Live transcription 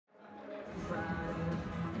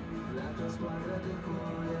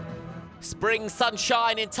Spring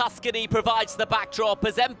sunshine in Tuscany provides the backdrop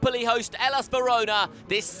as Empoli host Hellas Verona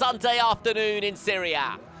this Sunday afternoon in Serie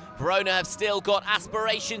A. Verona have still got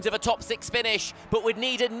aspirations of a top 6 finish, but would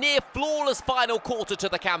need a near-flawless final quarter to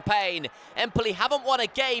the campaign. Empoli haven't won a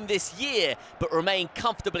game this year, but remain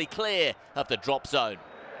comfortably clear of the drop zone.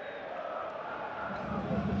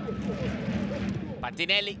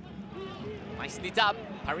 Bandinelli, nicely done,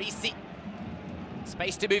 Parisi.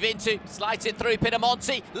 Space to move into, slides it through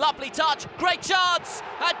Pinamonti, lovely touch, great chance,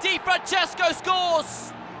 and Di Francesco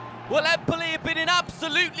scores! Well, Empoli have been in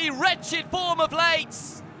absolutely wretched form of late,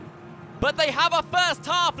 but they have a first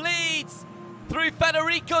half lead through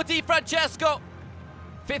Federico Di Francesco.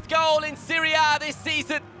 5th goal in Serie A this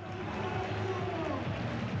season.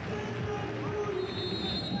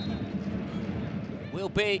 Will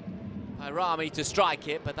be Rami to strike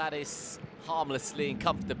it, but that is harmlessly and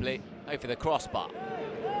comfortably over the crossbar.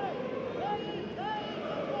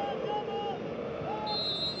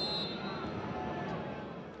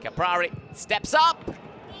 Caprari steps up,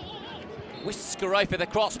 whisker over the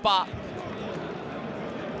crossbar.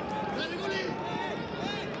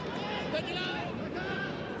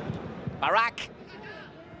 Barak,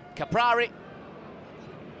 Caprari,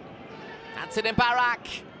 Antonin Barak,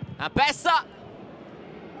 and Bessa,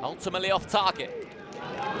 ultimately off target.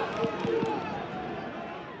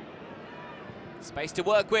 Space to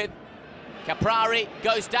work with. Caprari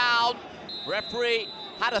goes down. Referee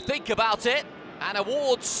had a think about it and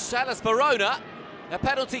awards Hellas Verona a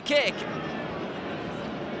penalty kick.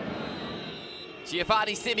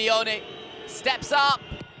 Giovanni Simeone steps up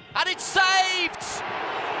and it's saved!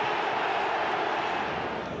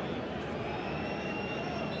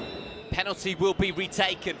 Penalty will be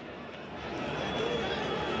retaken.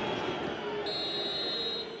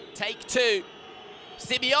 Take 2.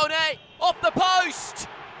 Simeone off the post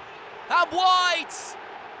and wide.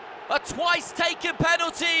 A twice taken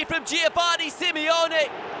penalty from Giovanni Simeone.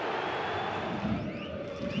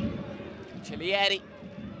 Cancellieri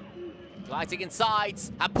gliding inside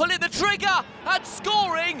and pulling the trigger and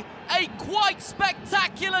scoring a quite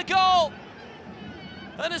spectacular goal.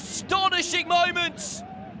 An astonishing moment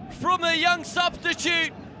from the young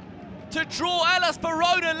substitute to draw Hellas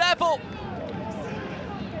Verona level.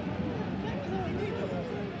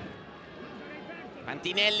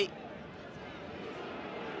 Bandinelli.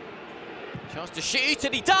 Chance to shoot,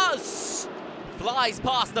 and he does! Flies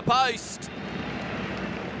past the post.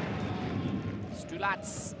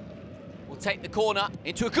 Stulats will take the corner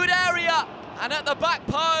into a good area, and at the back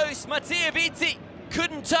post, Mattia Vitti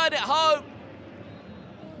couldn't turn it home.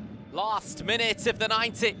 Last minute of the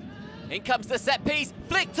 90. In comes the set piece,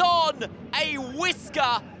 flicked on, a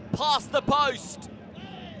whisker past the post.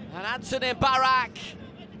 And Antonin Barak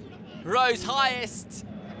rose highest.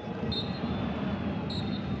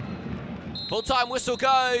 Full-time whistle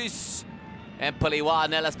goes. Empoli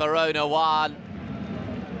 1, Hellas Verona 1.